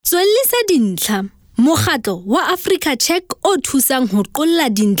Tswellisa dintlha. Mokgatlo wa Africa Check o thusang ho qolla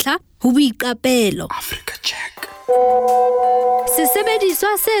dintlha ho boiqapelo. Africa Check.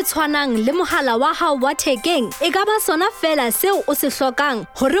 Sesebediswa se tshwanang le mohala wa hao wa thekeng e ka ba sona fela seo o se hlokang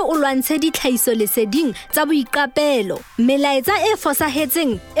hore o lwantshe ditlhahiso leseding tsa boiqapelo. Melaetsa e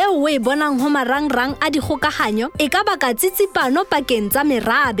fosahetseng eo o e bonang ho marangrang a dikgokahanyo e ka baka tsitsipano pakeng tsa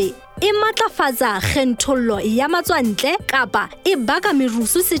merabe. E matlafatsa kgenthollo ya matswantle kapa e baka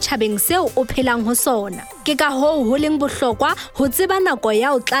merusu setjhabeng seo o phelang ho sona. Ke ka hoo ho leng bohlokwa ho tseba nako ya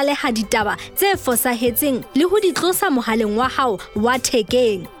ho tlaleha ditaba tse fosahetseng le ho di tlosa mohaleng wa hao wa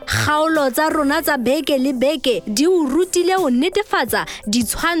thekeng. Kgaolo tsa rona tsa beke le beke di o rutile ho netefatsa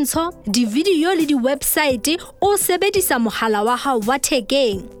ditshwantsho, divideo le di-website o sebedisa mohala wa hao wa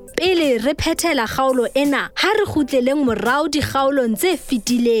thekeng. Pele re phethela kgaolo ena, ha re kgutleleng morao dikgaolong tse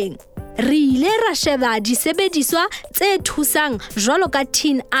fetileng. Re ile ra sheba disebediswa tse thusang jwalo ka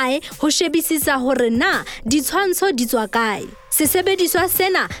Tin Eye ho shebisisa hore na ditshwantsho di tswa kae. Sesebediswa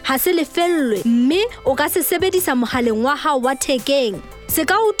sena ha se lefellwe mme o ka se sebedisa mohaleng wa hao wa thekeng. Se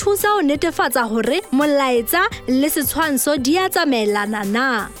ka o thusa ho netefatsa hore molaetsa le setshwantsho di a tsamaelana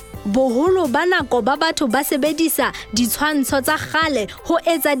na. Boholo ba nako ba batho ba sebedisa ditshwantsho tsa kgale ho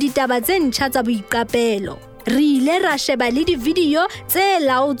etsa ditaba tse ntjha tsa boiqapelo. Re ile ra sheba le divideo tse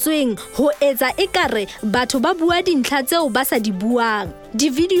laotsweng ho etsa ekare batho ba bua dintlha tseo ba sa di buang.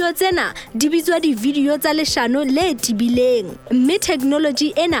 Divideo tsena di bitswa divideo tsa leshano le tibileng, mme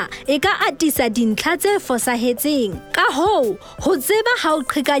technology ena e ka atisa dintlha tse fosahetseng. Ka hoo, ho tseba ha o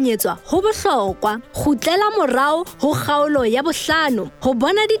qhekanyetswa ho bohlokwa. Kgutlela morao ho kgaolo ya 5 ho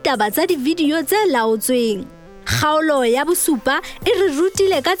bona ditaba tsa divideo tse laotsweng. Kgaolo ya bosupa e re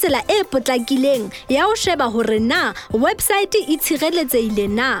rutile ka tsela e potlakileng ya ho sheba hore na website e tshireletsehile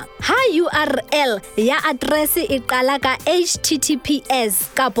na. Ha URL ya address e qala ka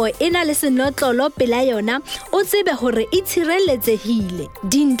HTTPS kapo ena le senotlolo pela yona, o tsebe hore e tshireletsehile.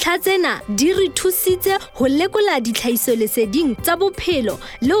 Dintlha tsena di re thusitse ho lekola ditlhahiso leseding tsa bophelo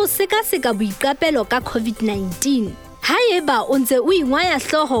le ho seka-seka boiqapelo ka COVID-19. Haeba o ntse o ingwaya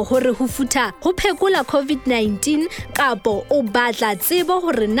hloho hore ho futha ho phekola COVID-19 kapo o batla tsebo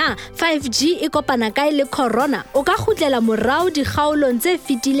hore na 5G e kopana kae le corona, o ka kgutlela morao dikgaolong tse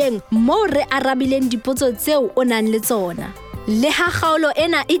fetileng moo re arabileng dipotso tseo o nang le tsona. Le ha kgaolo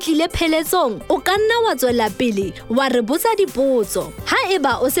ena e tlile pheletsong, o ka nna wa tswela pele wa re botsa dipotso.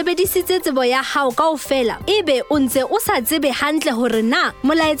 Haeba o sebedisitse tsebo ya hao kaofela, ebe o ntse o sa tsebe hantle hore na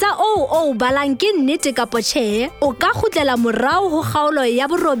molaetsa o balang ke nnete kapa tjhe, o ka kgutlela morao ho kgaolo ya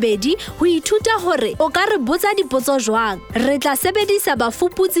 8 ho ithuta hore o ka re botsa dipotso jwang. Re tla sebedisa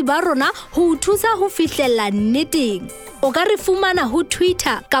bafuputsi ba rona ho o thusa ho fihlella nneteng. O ka re fumana ho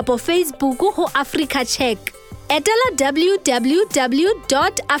Twitter kapa Facebook ho Africa Check. Etela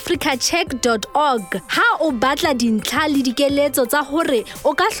www.africacheck.org ha o batla dintlha le dikeletso tsa hore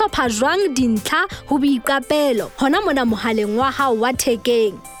o ka hlopha jwang dintlha ho boiqapelo hona mona mohaleng wa hao wa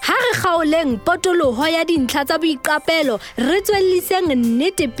thekeng. Ha re kgaoleng potoloho ya dintlha tsa boiqapelo, re tswelliseng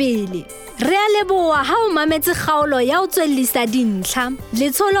nnete pele. Re a leboha ha o mametse kgaolo ya ho tswellisa dintlha.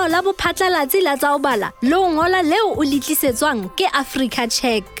 Letsholo la bophatlalatsi la tsa ho bala le ho ngola leo o le tlisetswang ke Africa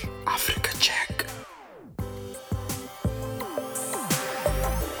Check.